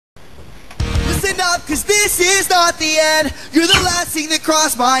listen up, cause this is not the end. You're the last thing that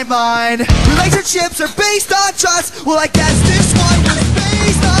crossed my mind. Relationships are based on trust. Well, I guess this one was